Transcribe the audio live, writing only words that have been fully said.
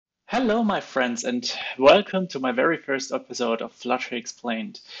Hello, my friends, and welcome to my very first episode of Flutter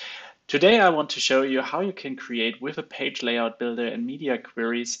Explained. Today, I want to show you how you can create with a page layout builder and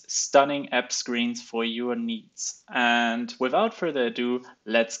MediaQueries stunning app screens for your needs. And without further ado,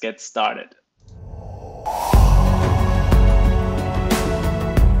 let's get started.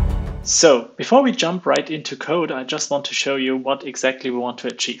 So before we jump right into code, I just want to show you what exactly we want to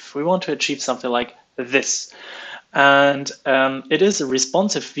achieve. We want to achieve something like this. And it is a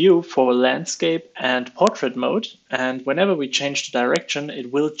responsive view for landscape and portrait mode. And whenever we change the direction,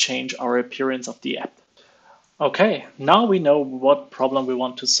 it will change our appearance of the app. Okay, now we know what problem we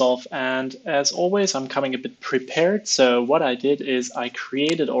want to solve. And as always, I'm coming a bit prepared. So what I did is I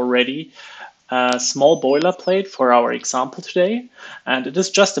created already a small boilerplate for our example today. And it is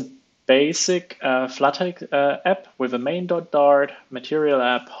just a basic Flutter app with a main.dart, material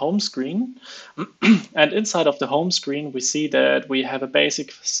app, home screen. And inside of the home screen, we see that we have a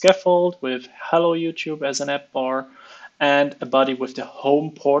basic scaffold with Hello YouTube as an app bar and a body with the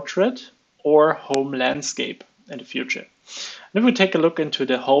home portrait or home landscape in the future. And if we take a look into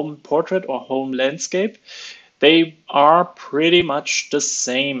the home portrait or home landscape, they are pretty much the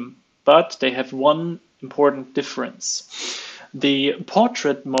same, but they have one important difference. The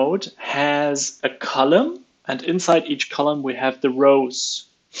portrait mode has a column, and inside each column we have the rows.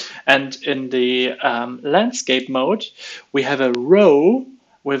 And in the landscape mode, we have a row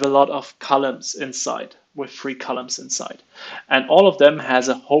with a lot of columns inside, with 3 columns inside. And all of them has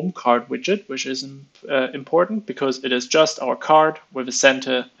a home card widget, which is important because it is just our card with a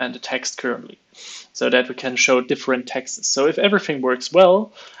center and a text currently, so that we can show different texts. So if everything works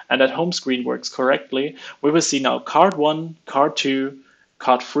well and that home screen works correctly, we will see now card 1, card 2,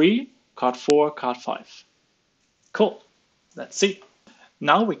 card 3, card 4, card 5. Cool. Let's see.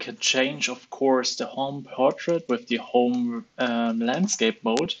 Now we can change, of course, the home portrait with the home landscape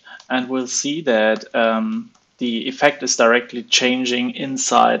mode, and we'll see that the effect is directly changing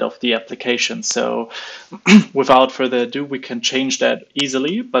inside of the application. So without further ado, we can change that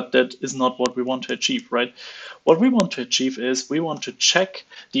easily, but that is not what we want to achieve, right? What we want to achieve is we want to check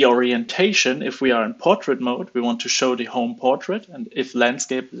the orientation. If we are in portrait mode, we want to show the home portrait, and if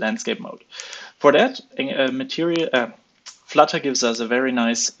landscape, landscape mode. For that, Flutter gives us a very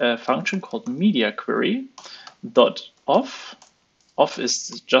nice function called MediaQuery .off. Off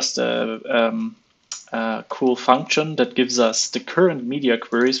is just a cool function that gives us the current media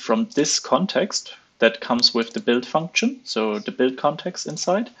queries from this context that comes with the build function, so the build context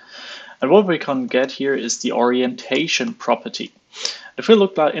inside. And what we can get here is the orientation property. If we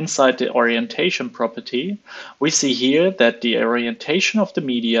look inside the orientation property, we see here that the orientation of the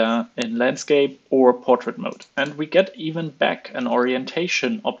media in landscape or portrait mode. And we get even back an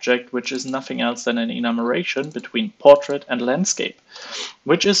orientation object, which is nothing else than an enumeration between portrait and landscape,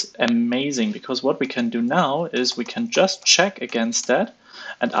 which is amazing because what we can do now is we can just check against that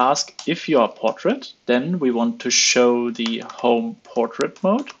and ask if you are portrait, then we want to show the home portrait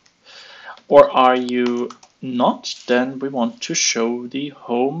mode. Or are you not, then we want to show the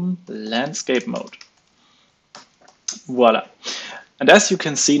home landscape mode. Voila. And as you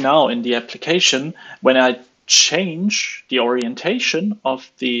can see now in the application, when I change the orientation of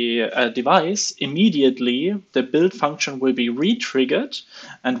the device, immediately the build function will be re-triggered.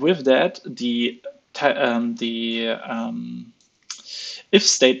 And with that, the if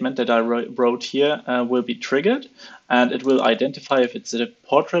statement that I wrote here will be triggered, and it will identify if it's a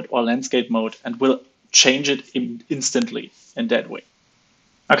portrait or landscape mode and will change it instantly in that way.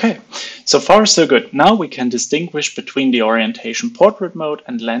 Okay, so far so good. Now we can distinguish between the orientation portrait mode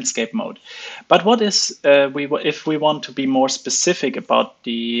and landscape mode. But what is if we want to be more specific about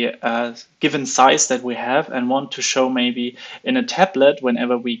the given size that we have and want to show maybe in a tablet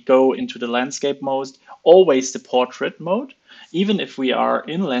whenever we go into the landscape mode, always the portrait mode. Even if we are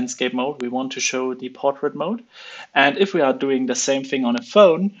in landscape mode, we want to show the portrait mode. And if we are doing the same thing on a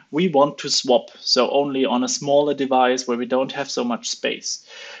phone, we want to swap. So only on a smaller device where we don't have so much space.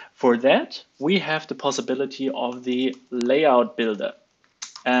 For that, we have the possibility of the layout builder.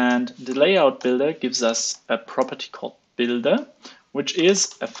 And the layout builder gives us a property called builder, which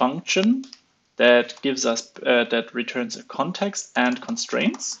is a function that gives us that returns a context and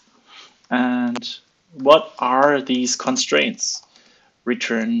constraints. And what are these constraints? We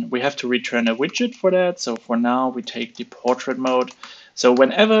have to return a widget for that. So for now, we take the portrait mode. So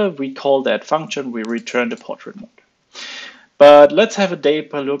whenever we call that function, we return the portrait mode. But let's have a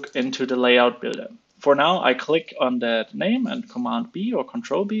deeper look into the layout builder. for now, I click on that name and Command B or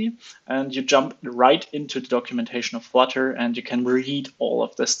Control B, and you jump right into the documentation of Flutter, and you can read all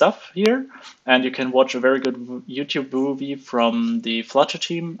of the stuff here, and you can watch a very good YouTube movie from the Flutter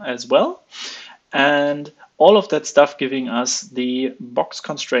team as well. And all of that stuff giving us the box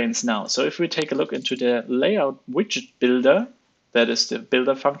constraints now. So if we take a look into the layout widget builder, that is the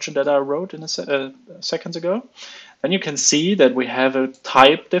builder function that I wrote in seconds ago, then you can see that we have a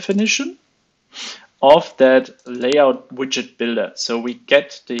type definition of that layout widget builder. So we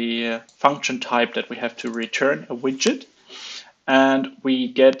get the function type that we have to return a widget, and we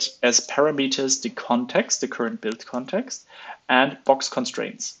get as parameters the context, the current build context, and box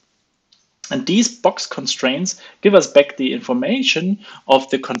constraints. And these box constraints give us back the information of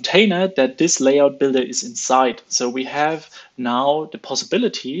the container that this layout builder is inside. So we have now the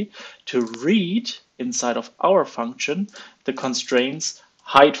possibility to read inside of our function the constraints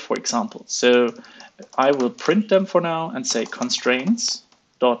height, for example. So I will print them for now and say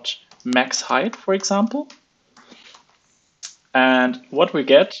constraints.max height, for example. And what we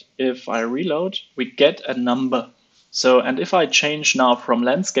get, if I reload, we get a number. So, and if I change now from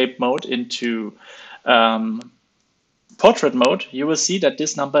landscape mode into portrait mode, you will see that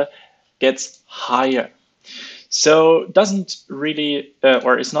this number gets higher. So doesn't really,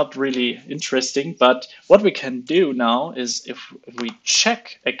 or is not really interesting, but what we can do now is if we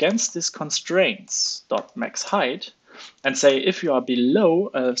check against this constraints.max height and say if you are below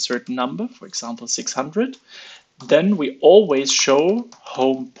a certain number, for example 600, then we always show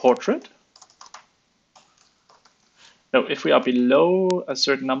home portrait. No, if we are below a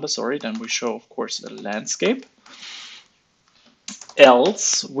certain number, sorry, then we show, of course, the landscape.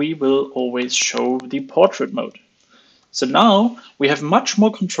 Else, we will always show the portrait mode. So now we have much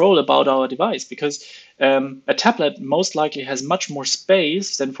more control about our device, because a tablet most likely has much more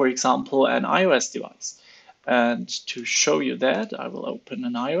space than, for example, an iOS device. And to show you that, I will open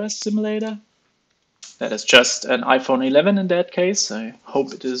an iOS simulator. That is just an iPhone 11 in that case. I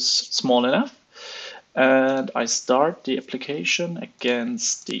hope it is small enough. And I start the application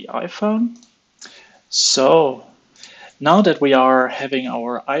against the iPhone. So now that we are having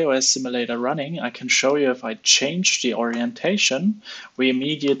our iOS simulator running, I can show you if I change the orientation, we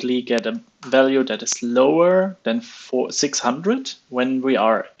immediately get a value that is lower than 600 when we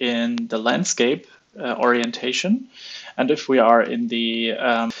are in the landscape orientation. And if we are in the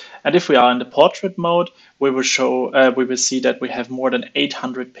portrait mode, we will see that we have more than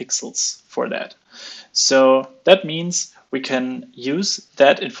 800 pixels for that. So that means we can use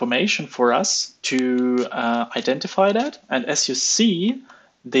that information for us to identify that. And as you see,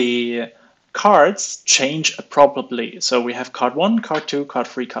 the cards change appropriately. So we have card 1, card 2, card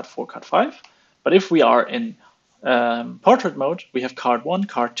 3, card 4, card 5. But if we are in portrait mode, we have card 1,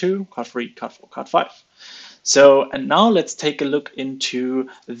 card 2, card 3, card 4, card 5. So, and now let's take a look into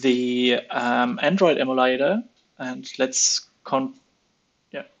the Android emulator, and let's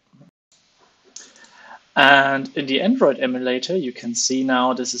And in the Android emulator, you can see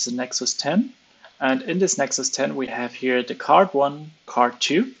now this is a Nexus 10. And in this Nexus 10, we have here the card 1, card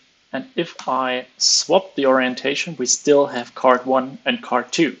 2. And if I swap the orientation, we still have card 1 and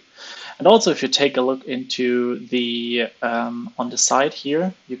card 2. And also, if you take a look into the on the side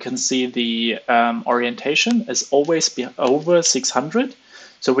here, you can see the orientation is always over 600.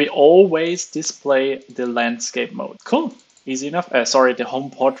 So we always display the landscape mode. Cool, easy enough. Sorry, the home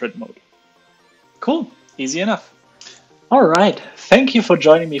portrait mode. Cool, easy enough. All right, thank you for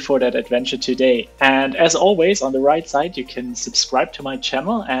joining me for that adventure today. And as always, on the right side, you can subscribe to my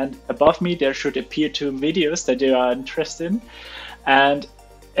channel, and above me there should appear 2 videos that you are interested in. And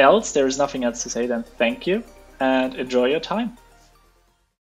else, there is nothing else to say than thank you and enjoy your time.